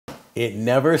It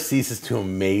never ceases to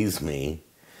amaze me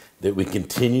that we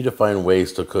continue to find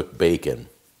ways to cook bacon.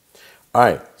 All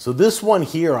right, so this one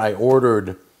here I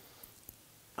ordered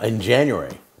in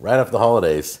January, right after the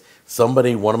holidays.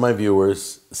 Somebody, one of my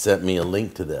viewers, sent me a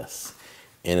link to this,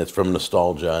 and it's from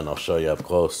Nostalgia, and I'll show you up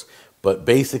close. But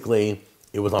basically,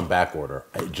 it was on back order.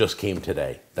 It just came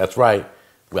today. That's right.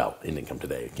 Well, it didn't come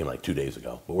today. It came like 2 days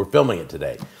ago. But we're filming it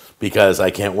today because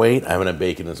I can't wait. I haven't had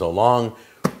bacon in so long.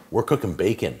 We're cooking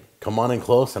bacon. Come on in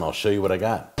close, and I'll show you what I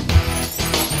got.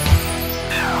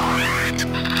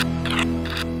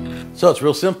 So it's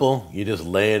real simple. You just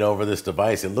lay it over this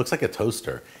device. It looks like a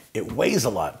toaster. It weighs a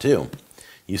lot, too.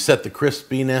 You set the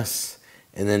crispiness,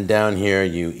 and then down here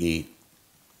you eat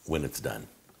when it's done.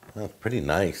 That's pretty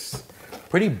nice.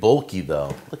 Pretty bulky,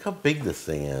 though. Look how big this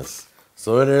thing is.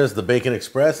 So it is the Bacon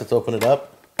Express. Let's open it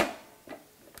up.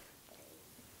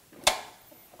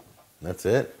 That's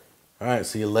it. All right,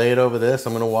 so you lay it over this.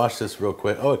 I'm going to wash this real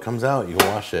quick. Oh, it comes out. You can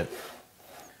wash it.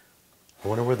 I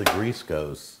wonder where the grease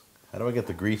goes. How do I get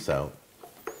the grease out?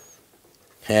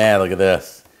 Yeah, look at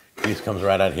this. Grease comes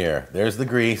right out here. There's the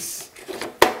grease.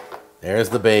 There's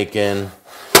the bacon.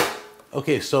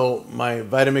 Okay, so my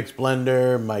Vitamix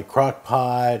blender, my crock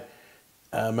pot,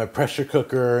 my pressure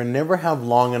cooker never have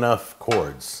long enough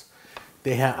cords.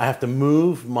 I have to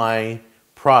move my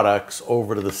products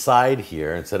over to the side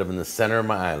here instead of in the center of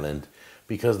my island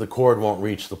because the cord won't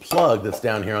reach the plug that's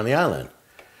down here on the island.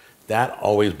 That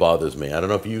always bothers me. I don't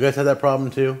know if you guys have that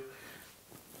problem too.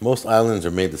 Most islands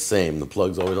are made the same. The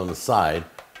plug's always on the side,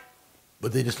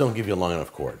 but they just don't give you a long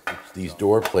enough cord. These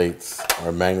door plates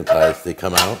are magnetized. They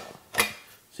come out,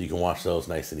 so you can wash those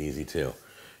nice and easy too.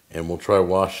 And we'll try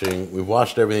washing. We've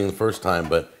washed everything the first time,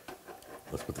 but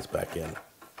let's put this back in.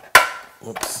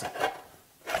 Whoops.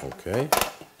 Okay.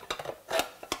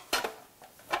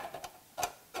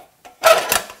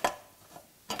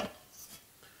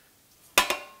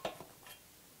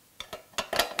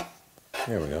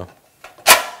 There we go.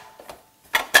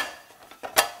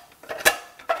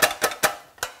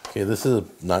 Okay, this is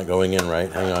not going in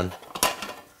right. Hang on.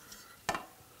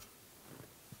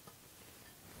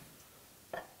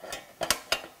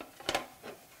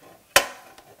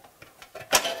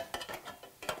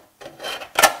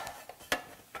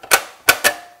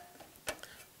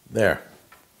 There.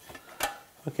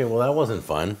 Okay, well that wasn't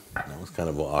fun. That was kind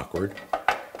of awkward.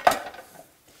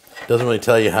 Doesn't really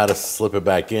tell you how to slip it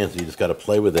back in, so you just got to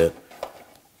play with it.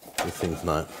 This thing's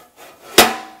not.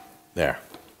 There.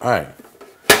 All right.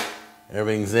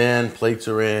 Everything's in, plates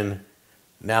are in.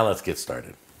 Now let's get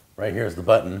started. Right here's the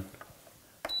button.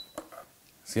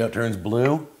 See how it turns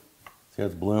blue? See how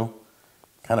it's blue?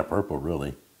 Kind of purple,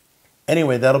 really.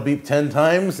 Anyway, that'll beep 10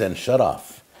 times and shut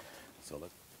off. So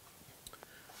let's.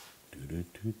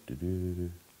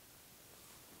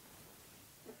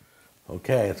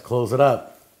 Okay, let's close it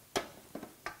up.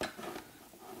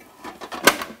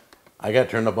 I got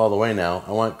turned up all the way now.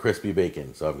 I want crispy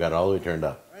bacon, so I've got it all the way turned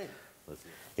up.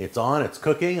 It's on, it's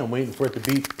cooking. I'm waiting for it to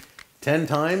beep 10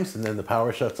 times, and then the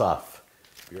power shuts off.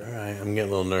 All right, I'm getting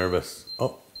a little nervous.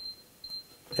 Oh,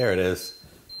 there it is.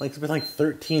 Like, it's been like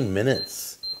 13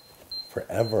 minutes.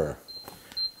 Forever.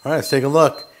 All right, let's take a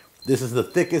look. This is the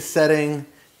thickest setting,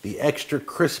 the extra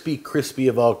crispy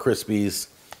of all crispies.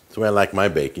 That's the way I like my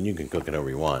bacon. You can cook it however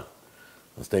you want.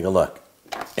 Let's take a look.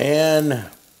 And,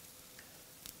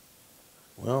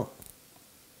 well,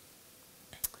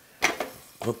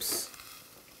 oops.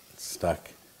 Stuck.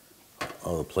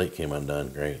 Oh, the plate came undone.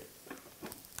 Great.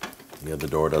 Yeah, the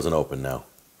door doesn't open now.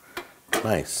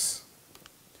 Nice.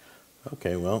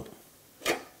 Okay, well,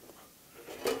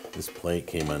 this plate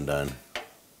came undone.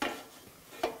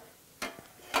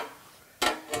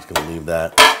 Just gonna leave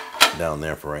that down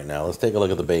there for right now. Let's take a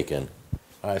look at the bacon.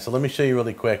 All right, so let me show you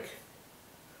really quick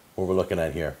what we're looking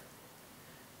at here.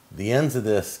 The ends of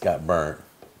this got burnt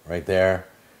right there,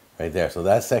 right there. So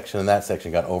that section and that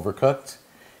section got overcooked.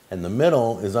 And the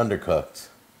middle is undercooked,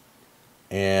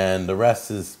 and the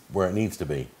rest is where it needs to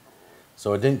be.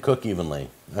 So it didn't cook evenly.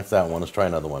 That's that one. Let's try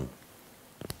another one.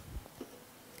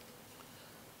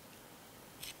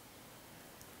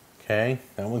 Okay,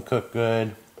 that one cooked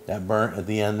good. That burnt at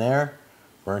the end there,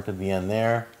 burnt at the end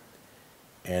there,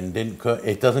 and didn't cook.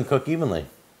 It doesn't cook evenly.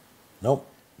 Nope,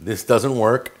 this doesn't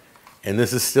work. And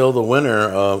this is still the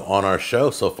winner on our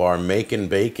show so far, Makin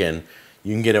Bacon.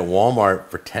 You can get it at Walmart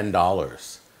for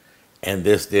 $10. And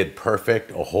this did perfect,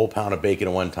 a whole pound of bacon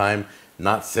at one time,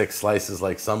 not 6 slices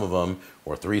like some of them,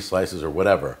 or 3 slices or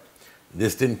whatever.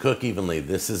 This didn't cook evenly.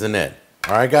 This isn't it.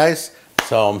 All right, guys?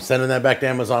 So I'm sending that back to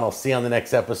Amazon. I'll see you on the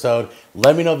next episode.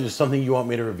 Let me know if there's something you want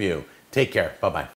me to review. Take care. Bye-bye.